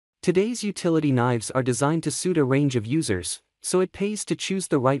Today's utility knives are designed to suit a range of users, so it pays to choose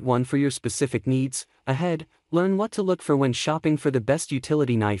the right one for your specific needs. Ahead, learn what to look for when shopping for the best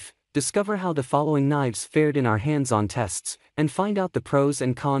utility knife, discover how the following knives fared in our hands-on tests, and find out the pros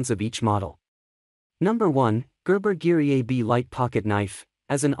and cons of each model. Number 1. Gerber Gear EAB Lite Pocket Knife.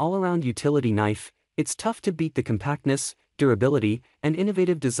 As an all-around utility knife, it's tough to beat the compactness, durability, and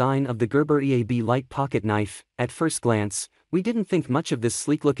innovative design of the Gerber EAB Lite Pocket Knife. At first glance, we didn't think much of this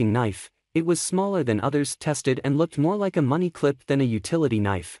sleek-looking knife. It was smaller than others tested and looked more like a money clip than a utility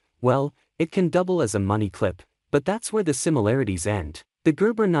knife. Well, it can double as a money clip, but that's where the similarities end. The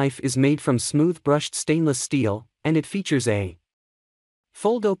Gerber knife is made from smooth brushed stainless steel, and it features a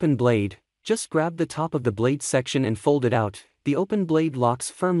fold-open blade. Just grab the top of the blade section and fold it out. The open blade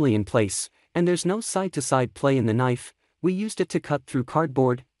locks firmly in place, and there's no side-to-side play in the knife. We used it to cut through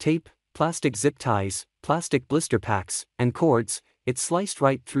cardboard, tape, plastic zip ties, plastic blister packs, and cords. It sliced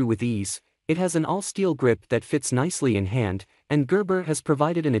right through with ease. It has an all-steel grip that fits nicely in hand, and Gerber has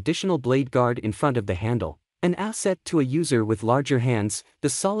provided an additional blade guard in front of the handle. An asset to a user with larger hands, the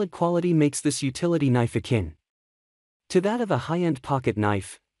solid quality makes this utility knife akin to that of a high-end pocket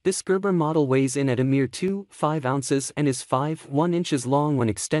knife. This Gerber model weighs in at a mere 2.5 ounces and is 5.1 inches long when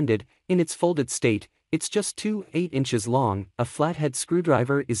extended. In its folded state, it's just 2.8 inches long. A flathead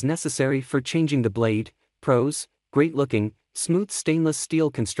screwdriver is necessary for changing the blade. Pros: great looking, smooth stainless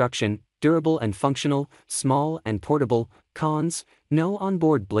steel construction, durable and functional, small and portable. Cons: no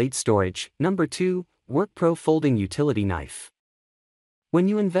onboard blade storage. Number 2. WORKPRO Folding Utility Knife. When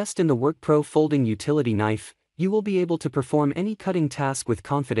you invest in the WORKPRO Folding Utility Knife, you will be able to perform any cutting task with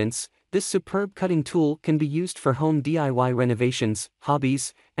confidence. This superb cutting tool can be used for home DIY renovations,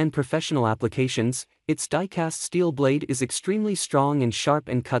 hobbies, and professional applications. Its die-cast steel blade is extremely strong and sharp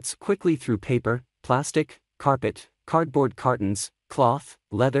and cuts quickly through paper, plastic, carpet, cardboard cartons, cloth,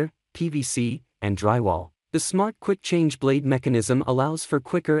 leather, PVC, and drywall. The smart quick change blade mechanism allows for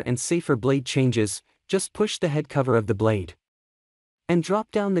quicker and safer blade changes. Just push the head cover of the blade and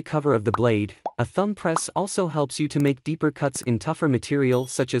drop down the cover of the blade. A thumb press also helps you to make deeper cuts in tougher material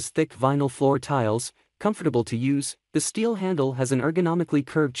such as thick vinyl floor tiles. Comfortable to use, the steel handle has an ergonomically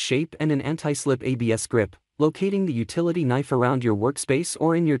curved shape and an anti-slip ABS grip. Locating the utility knife around your workspace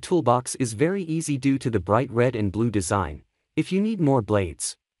or in your toolbox is very easy due to the bright red and blue design. If you need more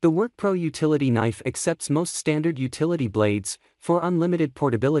blades, the WORKPRO utility knife accepts most standard utility blades. For unlimited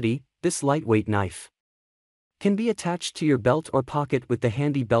portability, this lightweight knife can be attached to your belt or pocket with the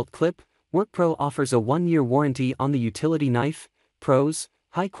handy belt clip. WORKPRO offers a 1-year warranty on the utility knife. Pros: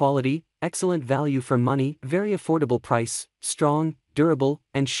 high quality, excellent value for money, very affordable price, strong, durable,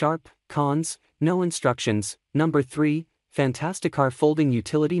 and sharp. Cons: no instructions. Number 3. FantastiCAR Folding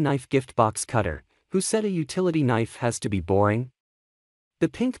Utility Knife Gift Box Cutter. Who said a utility knife has to be boring? The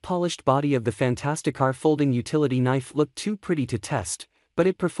pink polished body of the FantastiCAR Folding Utility Knife looked too pretty to test, but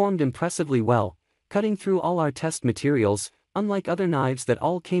it performed impressively well, cutting through all our test materials. Unlike other knives that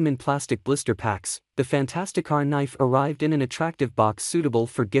all came in plastic blister packs, the FantastiCAR knife arrived in an attractive box suitable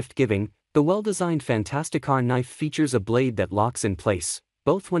for gift giving. The well-designed FantastiCAR knife features a blade that locks in place,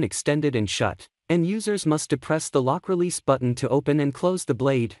 both when extended and shut, and users must depress the lock release button to open and close the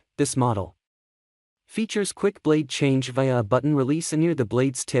blade. This model features quick blade change via a button release near the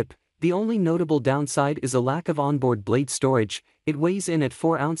blade's tip. The only notable downside is a lack of onboard blade storage. It weighs in at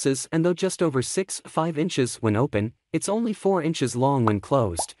 4 ounces and though just over 6.5 inches when open, it's only 4 inches long when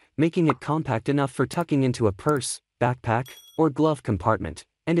closed, making it compact enough for tucking into a purse, backpack, or glove compartment.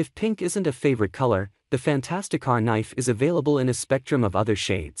 And if pink isn't a favorite color, the FantastiCAR knife is available in a spectrum of other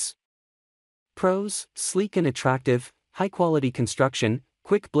shades. Pros: sleek and attractive, high-quality construction,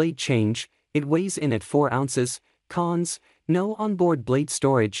 quick blade change. It weighs in at 4 ounces. Cons: no onboard blade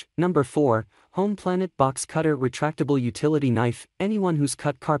storage. Number 4. Home Planet Box Cutter Retractable Utility Knife. Anyone who's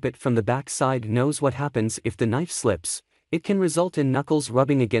cut carpet from the back side knows what happens if the knife slips. It can result in knuckles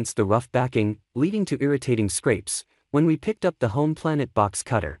rubbing against the rough backing, leading to irritating scrapes. When we picked up the Home Planet Box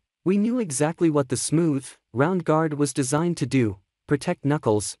Cutter, we knew exactly what the smooth, round guard was designed to do: protect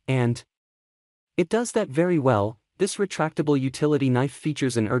knuckles, and it does that very well. This retractable utility knife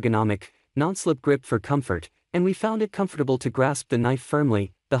features an ergonomic, non-slip grip for comfort, and we found it comfortable to grasp the knife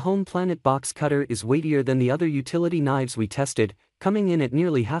firmly. The Home Planet Box Cutter is weightier than the other utility knives we tested, coming in at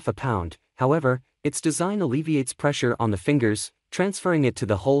nearly half a pound. However, its design alleviates pressure on the fingers, transferring it to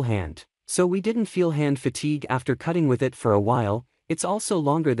the whole hand, so we didn't feel hand fatigue after cutting with it for a while. It's also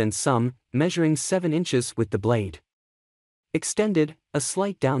longer than some, measuring 7 inches with the blade extended. A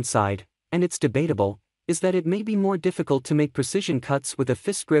slight downside, and it's debatable, is that it may be more difficult to make precision cuts with a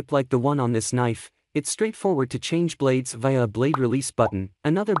fist grip like the one on this knife. it's straightforward to change blades via a blade release button.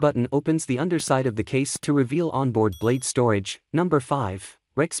 Another button opens the underside of the case to reveal onboard blade storage. Number 5.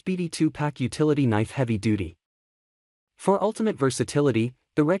 REXBETI 2-Pack Utility Knife Heavy Duty. For ultimate versatility,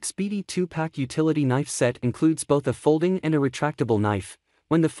 the REXBETI 2-Pack Utility Knife Set includes both a folding and a retractable knife.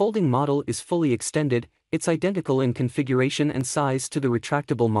 When the folding model is fully extended, it's identical in configuration and size to the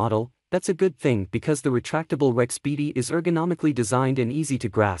retractable model. That's a good thing because the retractable REXBETI is ergonomically designed and easy to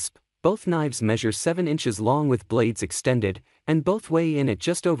grasp. Both knives measure 7 inches long with blades extended, and both weigh in at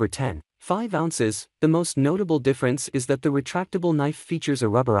just over 10.5 ounces. The most notable difference is that the retractable knife features a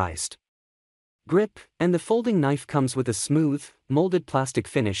rubberized grip, and the folding knife comes with a smooth, molded plastic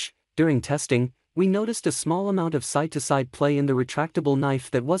finish. During testing, we noticed a small amount of side-to-side play in the retractable knife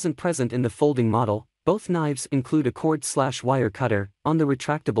that wasn't present in the folding model. Both knives include a cord/wire cutter. On the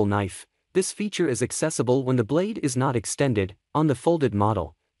retractable knife, this feature is accessible when the blade is not extended. On the folded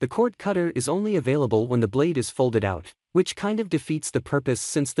model, the cord cutter is only available when the blade is folded out, which kind of defeats the purpose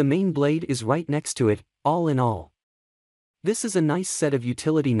since the main blade is right next to it. All in all, this is a nice set of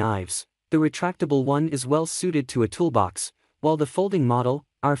utility knives. The retractable one is well suited to a toolbox, while the folding model,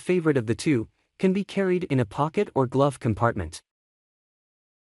 our favorite of the two, can be carried in a pocket or glove compartment.